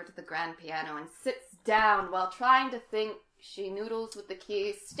way over to the grand piano and sits down while trying to think. She noodles with the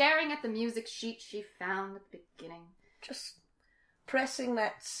keys, staring at the music sheet she found at the beginning. Just pressing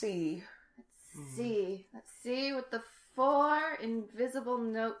that C. Let's see with the 4 invisible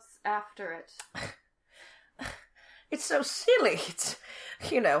notes after it. It's so silly. It's,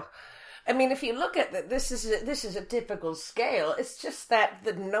 if you look at it, this is a typical scale. It's just that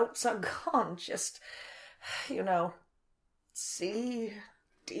the notes are gone. Just, C,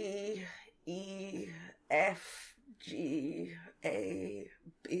 D, E, F, G, A,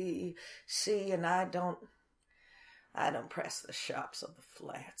 B, C, and I don't press the sharps of the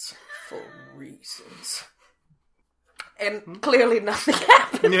flats for reasons. And clearly nothing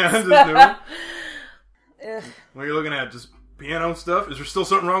happens. Yeah, just do it. What are you looking at? Just piano stuff. Is there still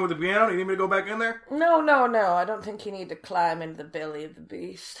something wrong with the piano? You need me to go back in there? No. I don't think you need to climb into the belly of the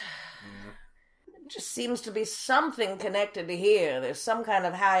beast. It just seems to be something connected to here. There's some kind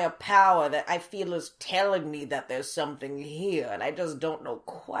of higher power that I feel is telling me that there's something here, and I just don't know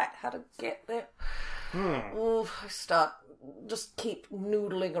quite how to get there. Just keep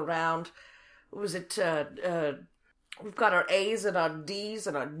noodling around. Was it, we've got our A's and our D's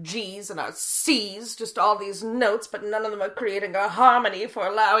and our G's and our C's, just all these notes, but none of them are creating a harmony for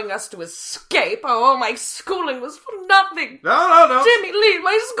allowing us to escape. Oh, my schooling was for nothing. No. Jimmy Lee,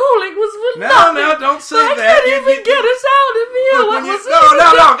 my schooling was for nothing. No, don't say I that. I couldn't even get us out of here. What was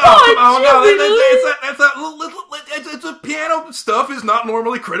It's a piano stuff is not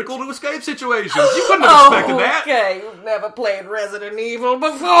normally critical to escape situations. You couldn't have expected that. Okay, you've never played Resident Evil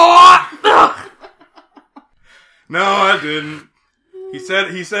before. No, I didn't. He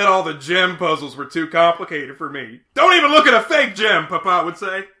said all the gem puzzles were too complicated for me. Don't even look at a fake gem, Papa would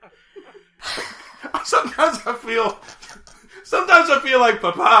say. Sometimes I feel like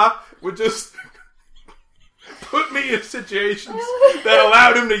Papa would just put me in situations that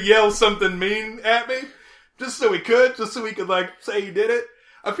allowed him to yell something mean at me, just so he could like say he did it.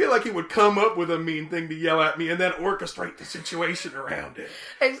 I feel like he would come up with a mean thing to yell at me and then orchestrate the situation around it.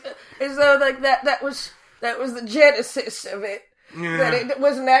 As though like that was the genesis of it. Yeah. That it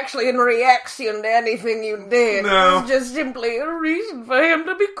wasn't actually in reaction to anything you did. No. It was just simply a reason for him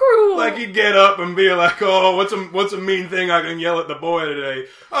to be cruel. Like he'd get up and be like, "Oh, what's a mean thing I can yell at the boy today?"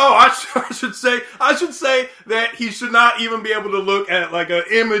 Oh, I should say that he should not even be able to look at like an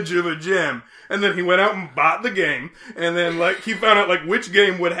image of a gem. And then he went out and bought the game, and then like he found out like which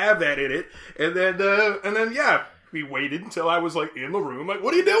game would have that in it, and then yeah, he waited until I was like in the room, like,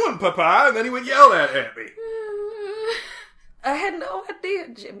 "What are you doing, Papa?" And then he would yell that at me. I had no idea,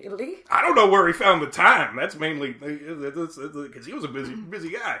 Jimmy Lee. I don't know where he found the time. That's mainly because he was a busy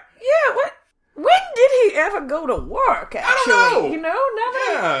guy. Yeah, what? When did he ever go to work, actually? I don't know. You know, now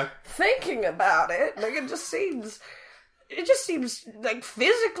Yeah. thinking about it, like it just seems like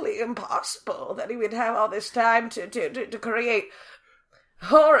physically impossible that he would have all this time to create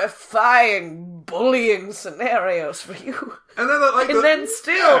horrifying bullying scenarios for you. And then then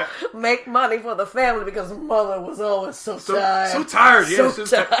still make money for the family because mother was always so tired. So tired, yeah.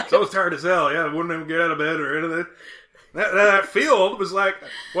 tired. So tired as hell, yeah. Wouldn't even get out of bed or anything. That field was like,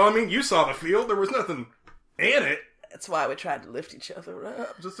 well, I mean, you saw the field. There was nothing in it. That's why we tried to lift each other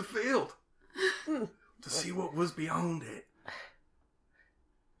up. Just a field. To see what was beyond it.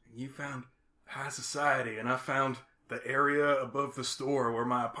 And you found high society, and I found the area above the store where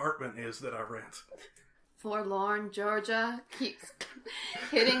my apartment is that I rent. Forlorn Georgia keeps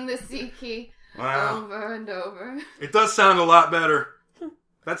hitting the C key over and over. It does sound a lot better.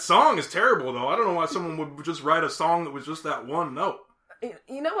 That song is terrible, though. I don't know why someone would just write a song that was just that one note.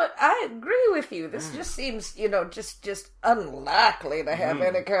 You know what? I agree with you. This just seems, just unlikely to have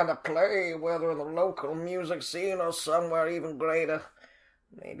any kind of play, whether in the local music scene or somewhere even greater.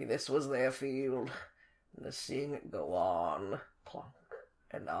 Maybe this was their field. And they're seeing it go on, plunk,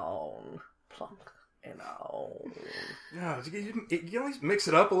 and on, plunk, and on. Yeah, you at least mix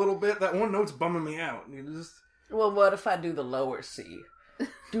it up a little bit. That one note's bumming me out. You just... Well, what if I do the lower C?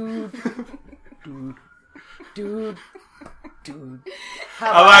 Dude.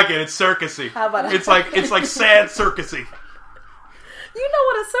 I like it. It's circusy. How about it's like sad circusy. You know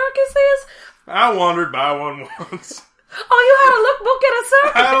what a circus is? I wandered by one once. Oh, you had a lookbook at a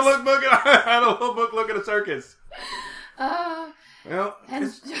circus? I had a lookbook look at a circus.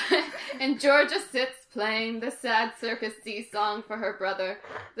 And Georgia sits playing the sad circus C song for her brother.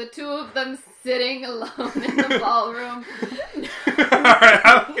 The two of them sitting alone in the ballroom.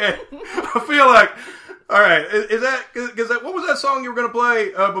 Alright, okay. I feel like, alright, is that, what was that song you were going to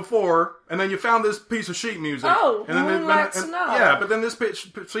play before, and then you found this piece of sheet music? Oh, and then Moonlight Snow. Yeah, but then this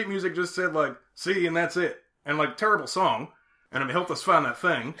sheet music just said, like, C, and that's it. And, like, terrible song, and it helped us find that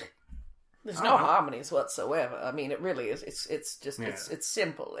thing. There's no harmonies whatsoever. I mean, it really is. It's just it's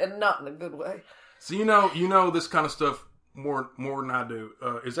simple and not in a good way. So you know this kind of stuff more than I do.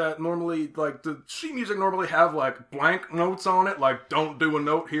 Is that normally like the sheet music normally have like blank notes on it, like don't do a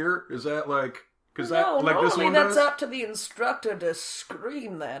note here? Is that like this one that's does? up to the instructor to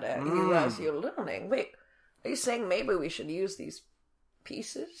scream that at you as you're learning. Wait, are you saying maybe we should use these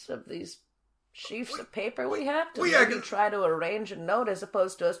pieces of these sheafs of paper we have to maybe try to arrange a note as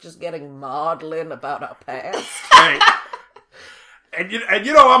opposed to us just getting maudlin about our past? Hey. And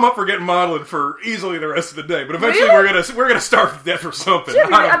you know I'm up for getting maudlin for easily the rest of the day, but eventually we're gonna start with that for something.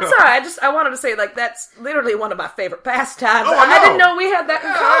 Jimmy, I'm sorry. I wanted to say like that's literally one of my favorite pastimes. Oh, I didn't know we had that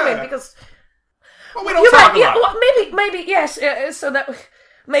in common because Well, we don't talk a lot. Well, maybe yes. So that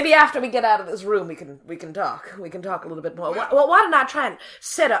maybe after we get out of this room, we can talk. We can talk a little bit more. Well, why don't I try and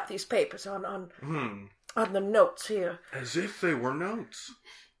set up these papers on the notes here? As if they were notes.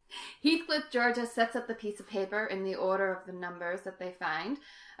 Heathcliff Georgia sets up the piece of paper in the order of the numbers that they find.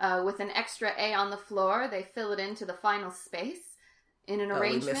 With an extra A on the floor, they fill it into the final space. In an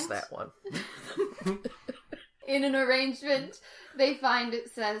arrangement. We missed that one. In an arrangement, they find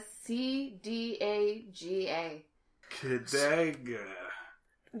it says CDAGA. Kadaga.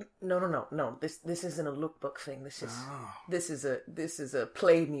 No. This isn't a lookbook thing. This is a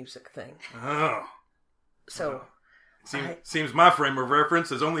play music thing. Oh. So seems my frame of reference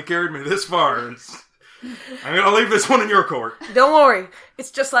has only carried me this far. I'm gonna leave this one in your court. Don't worry. It's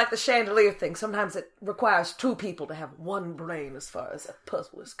just like the chandelier thing. Sometimes it requires two people to have one brain as far as a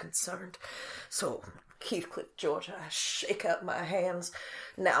puzzle is concerned. So, Heathcliff Georgia, I shake out my hands,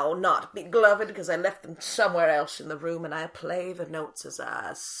 now not begloved because I left them somewhere else in the room, and I play the notes as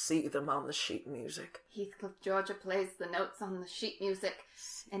I see them on the sheet music. Heathcliff Georgia plays the notes on the sheet music,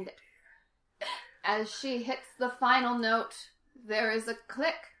 and as she hits the final note, there is a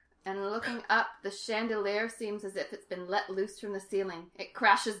click. And looking up, the chandelier seems as if it's been let loose from the ceiling. It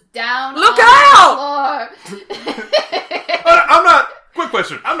crashes down Look on out! the floor. I'm not... Quick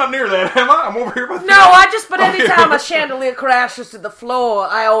question. I'm not near that, am I? I'm over here by the... No, but anytime a chandelier crashes to the floor,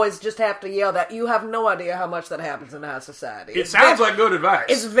 I always just have to yell that. You have no idea how much that happens in our society. It sounds like good advice.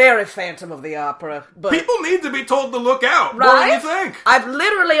 It's very Phantom of the Opera. But people need to be told to look out. Right? What do you think? I've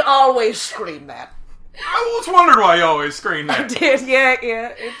literally always screamed that. I always wondered why you always scream that. I did, yeah.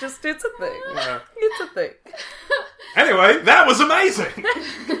 It's a thing. Yeah. It's a thing. Anyway, that was amazing.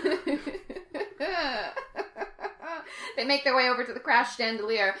 They make their way over to the crashed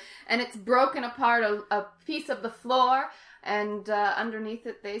chandelier, and it's broken apart a piece of the floor, and underneath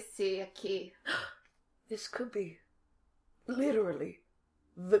it they see a key. This could be literally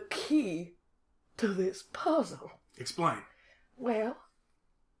the key to this puzzle. Explain. Well,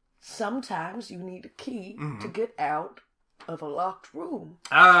 sometimes you need a key to get out of a locked room.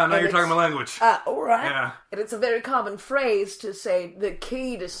 Now you're talking my language. All right. Yeah. And it's a very common phrase to say the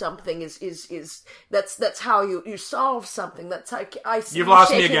key to something is that's how you solve something. That's how I see You've lost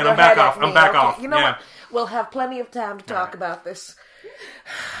me shaking again. your I'm back head off. at me. I'm back Okay, off. You know Yeah. what? We'll have plenty of time to talk about this.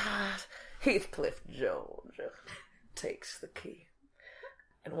 Heathcliff Georgia takes the key.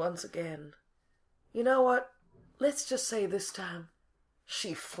 And once again, you know what? Let's just say this time,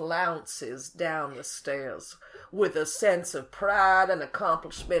 she flounces down the stairs with a sense of pride and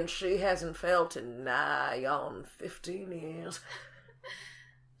accomplishment she hasn't felt in nigh on 15 years.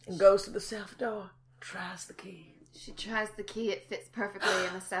 And goes to the south door, tries the key. She tries the key, it fits perfectly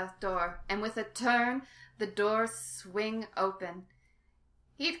in the south door, and with a turn, the doors swing open.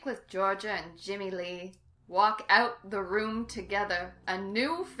 Heathcliff Georgia and Jimmy Lee walk out the room together, a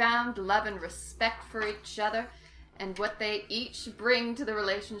newfound love and respect for each other, and what they each bring to the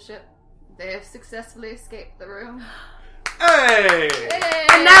relationship. They have successfully escaped the room. Hey!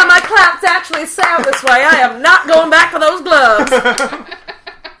 And now my claps actually sound this way. I am not going back for those gloves.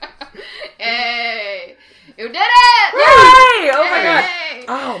 Hey! You did it! Yay! Oh my Yay! god.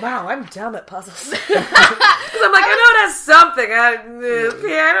 Oh wow, I'm dumb at puzzles. Because I'm like, I know it has something.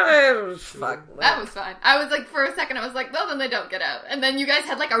 Piano. Fuck. That was fine. I was like, for a second, I was like, well, then they don't get out. And then you guys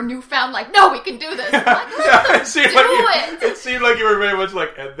had like our newfound, like, no, we can do this. I'm like, it seemed like you were very much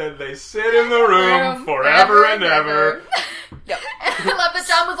like, and then they sit in the room forever and ever. Yep. And I love that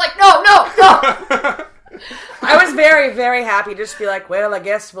John was like, no. I was very, very happy to just be like, well, I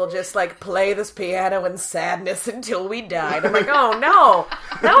guess we'll just like play this piano in sadness until we die. And I'm like, oh no.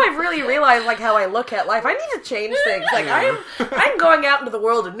 Now I've really realized like how I look at life. I need to change things. Like I'm going out into the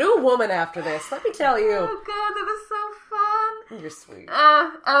world a new woman after this. Let me tell you. Oh god, that was so fun. You're sweet.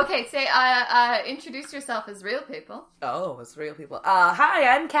 Okay, say, introduce yourself as real people. Oh, it's real people.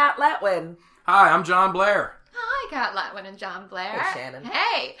 Hi, I'm Kat Letwin. Hi, I'm Jon Blair. Hi, Kat Letwin and Jon Blair. Hey, Shannon.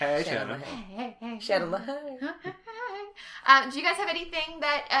 Hey. Hey, Shannon. Hey. Shannon. Do you guys have anything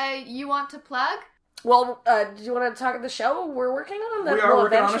that you want to plug? Well, do you want to talk about the show we're working on? That We are will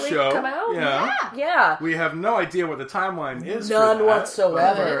working on a eventually show. come out? Yeah. Yeah. We have no idea what the timeline is. None for that,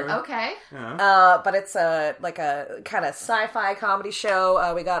 whatsoever. Okay. Yeah. But it's a kind of sci-fi comedy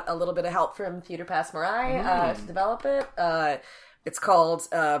show. We got a little bit of help from Theater Pass Marai to develop it. It's called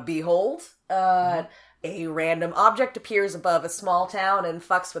Behold. A random object appears above a small town and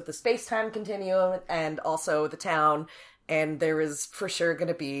fucks with the space-time continuum and also the town. And there is for sure going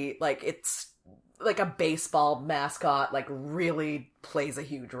to be, like, it's like a baseball mascot, like, really plays a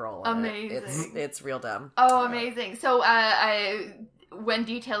huge role in Amazing. it. It's real dumb. Oh, amazing. So, when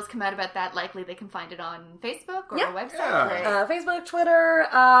details come out about that, likely they can find it on Facebook or a website. Yeah. Facebook, Twitter,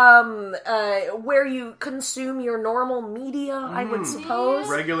 where you consume your normal media, I would suppose.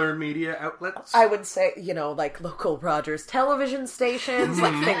 Regular media outlets. I would say, like local Rogers television stations,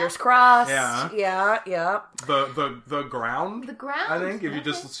 like Fingers Crossed. Yeah. Yeah. The ground. The ground. I think if you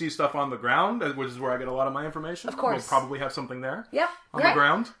just see stuff on the ground, which is where I get a lot of my information. Of course. We'll probably have something there. Yeah. On the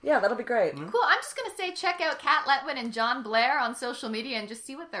ground. Yeah, that'll be great. Cool. I'm just gonna say check out Kat Letwin and Jon Blair on social media and just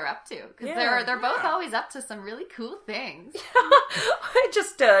see what they're up to, because they're both always up to some really cool things.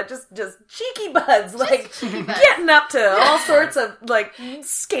 just cheeky buds, getting up to all sorts of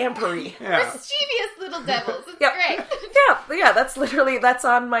scampery. Mischievous little devils. It's great. Yeah. That's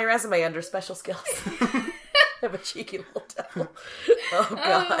on my resume under special skills. I have a cheeky little devil. Oh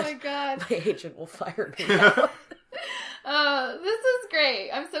god. Oh my god. My agent will fire me now. This is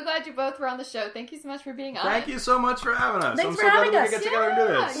great. I'm so glad you both were on the show. Thank you so much for being on. Thank you so much for having us. Thanks I'm for so having glad us. we get together and do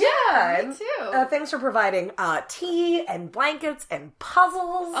this. Yeah, me too. Thanks for providing tea and blankets and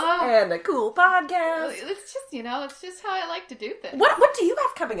puzzles and a cool podcast. It's just how I like to do things. What do you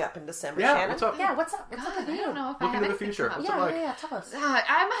have coming up in December, Yeah, Shannon? what's up? Yeah, what's up? God, What's up? I don't know if I Look have into the anything future. coming What's up. it like? Yeah, tell us.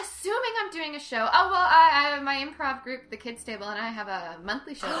 I'm assuming I'm doing a show. Oh, well, I have my improv group, The Kids Table, and I have a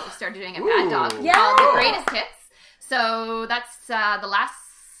monthly show that we started doing at Bad Dog called The Greatest Hits. So that's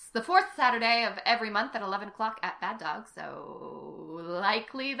the fourth Saturday of every month at 11 o'clock at Bad Dog. So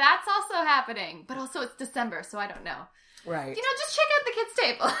likely that's also happening. But also it's December, so I don't know. Right. Just check out The Kids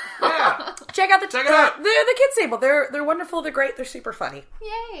Table. Yeah. Check it out. The Kids Table. They're wonderful. They're great. They're super funny.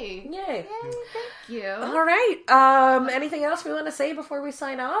 Yay. Yay. Thank you. All right. Anything else we want to say before we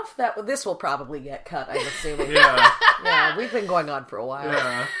sign off? This will probably get cut, I'm assuming. Yeah, we've been going on for a while.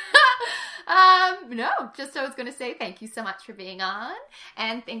 Yeah. No, just I was going to say thank you so much for being on,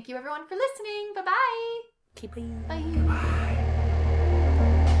 and thank you everyone for listening. Bye-bye. Bye.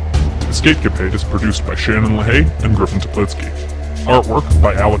 Escapecapade is produced by Shannon LaHaye and Griffin Toplitsky. Artwork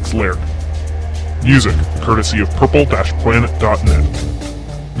by Alex Laird. Music courtesy of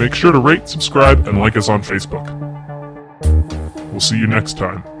purple-planet.net. Make sure to rate, subscribe, and like us on Facebook. We'll see you next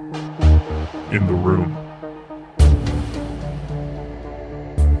time in the room.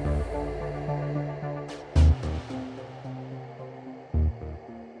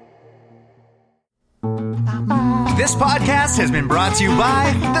 This podcast has been brought to you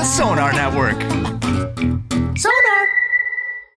by the Sonar Network.